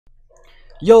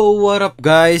Yo, what up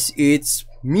guys? It's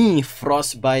me,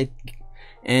 Frostbite.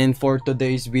 And for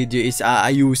today's video is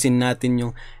aayusin natin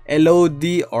yung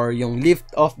LOD or yung lift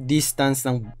off distance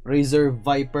ng Razer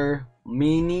VIPER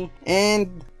Mini.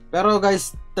 Pero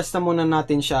guys, test na muna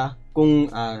natin siya kung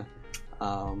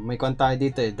may kwan tayo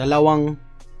dito dalawang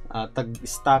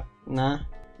tag-stack na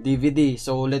DVD.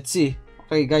 So let's see.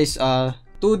 Okay guys, 2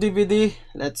 DVD,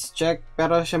 let's check.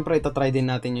 Pero syempre itatry din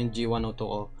natin yung G102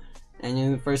 ko. And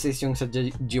yung first is yung sa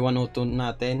G102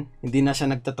 natin. Hindi na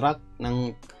siya nagtatrack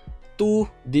ng 2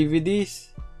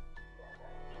 DVDs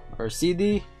or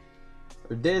CD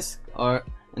or disc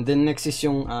and then next is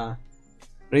yung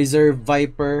Razer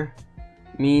VIPER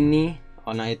Mini.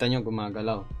 Nakita nyo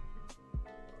gumagalaw.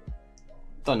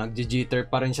 Ito, nag-jitter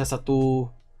pa rin siya sa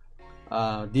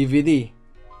 2 DVD.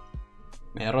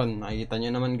 Meron, nakikita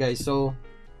nyo naman guys. So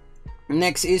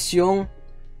next is yung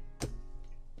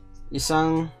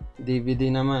isang DVD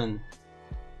naman.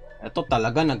 Ito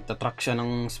talaga nagtatrack siya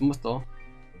ng smooth oh.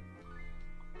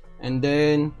 And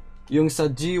then yung sa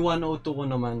G102 ko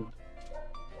naman,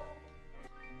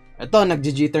 ito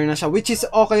nag-jitter na siya, which is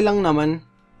okay lang naman.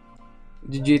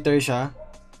 Jitter siya.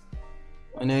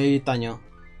 Nakikita nyo.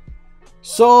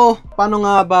 So paano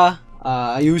nga ba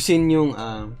ayusin yung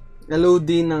LOD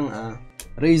ng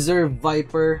Razer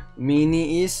VIPER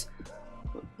Mini is,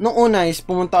 noong una is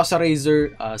pumunta ako sa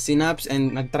Razer Synapse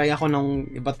and nagtry ako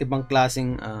ng iba't ibang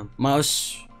klaseng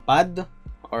mouse pad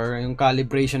or yung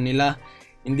calibration nila.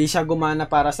 Hindi siya gumana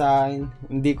para sa akin.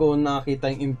 Hindi ko nakita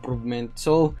yung improvement.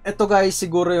 So ito guys,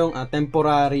 siguro yung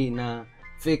temporary na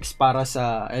fix para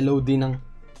sa LOD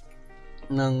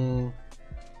ng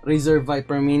Razer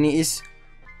VIPER Mini is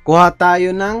kuha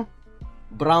tayo ng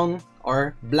brown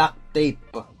or black tape.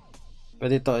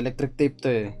 Pwede to, electric tape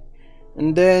to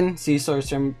And then,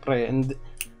 scissors syempre. And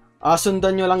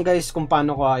sundan nyo lang guys kung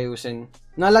paano ko ayusin.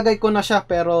 Nalagay ko na siya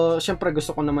pero syempre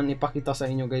gusto ko naman ipakita sa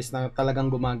inyo guys na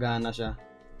talagang gumagana siya.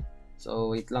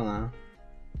 So, wait lang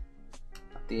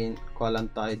Atin, kuha lang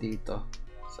tayo dito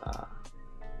sa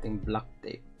ating black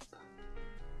tape.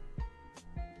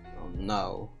 So,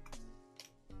 now,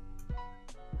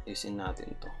 ayusin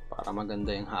natin to para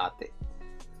maganda yung hati.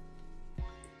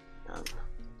 Yan.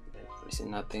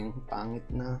 Ayusin natin yung pangit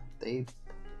na tape.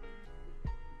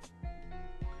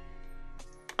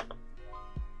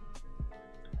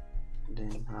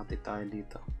 Then, hati tayo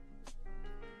dito.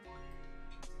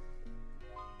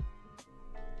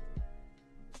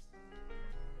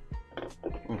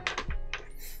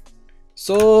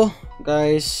 So,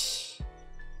 guys,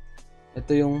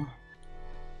 ito yung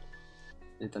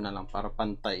dito na lang para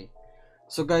pantay.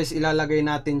 So guys, ilalagay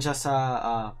natin siya sa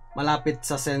malapit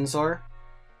sa sensor.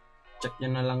 Check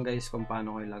nyo na lang guys kung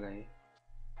paano ko ilagay.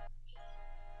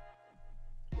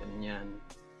 Ganyan.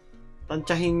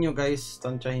 Tansyahin nyo guys,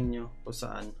 tansyahin nyo kung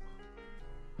saan.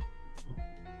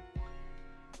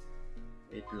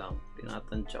 Wait lang,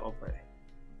 tinatansya ko pa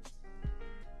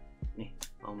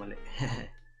mali.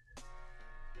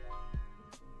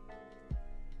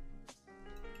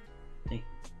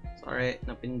 Sorry,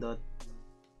 napindot.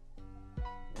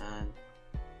 Yan.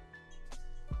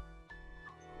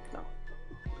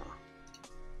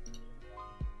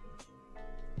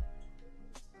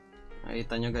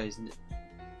 Nakita nyo guys,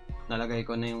 nalagay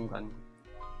ko na yung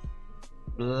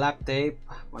black tape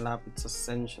malapit sa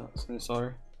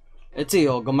sensor. Let's see,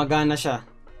 gumagana siya.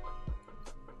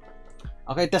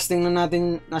 Okay, testing na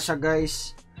natin na siya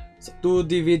guys sa 2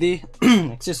 DVD.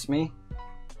 Excuse me.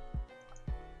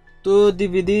 2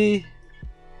 DVD.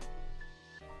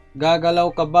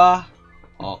 Gagalaw ka ba?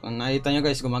 Nakita nyo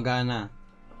guys, gumagana.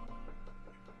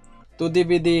 2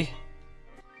 DVD.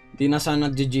 Di na siya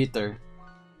nag-jitter.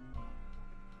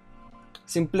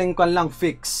 Simpleng kwan lang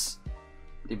fix.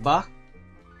 Diba?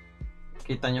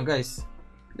 Kita nyo guys.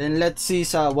 Then let's see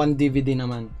sa 1 DVD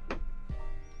naman.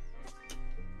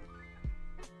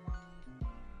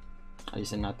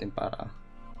 Ayusin natin para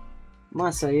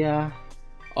masaya.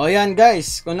 Yan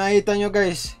guys, kung nakita nyo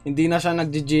guys, hindi na siya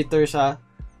nag-jitter sa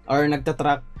or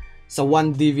nagtatrack sa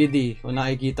 1 DVD. Kung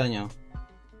nakikita nyo,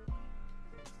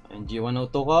 ang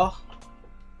G102 ko,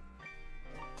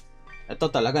 ito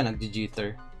talaga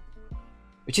nag-jitter,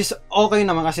 which is okay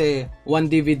naman kasi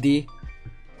 1 DVD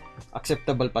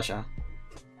acceptable pa siya.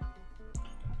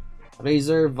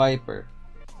 Razer VIPER,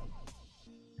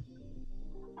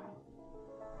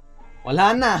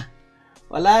 wala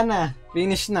na,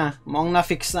 finish na, mukhang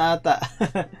na-fix na ata.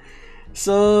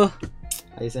 So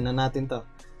ayusin na natin to.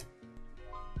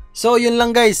 So yun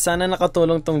lang guys, sana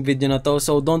nakatulong tong video na to.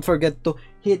 So don't forget to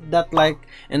hit that like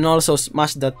and also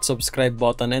smash that subscribe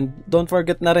button, and don't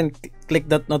forget na rin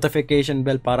click that notification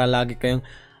bell para lagi kayong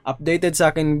updated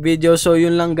sa akin video. So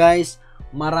yun lang guys,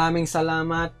 maraming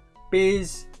salamat,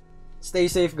 peace, stay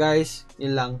safe guys,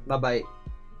 yun lang, bye bye.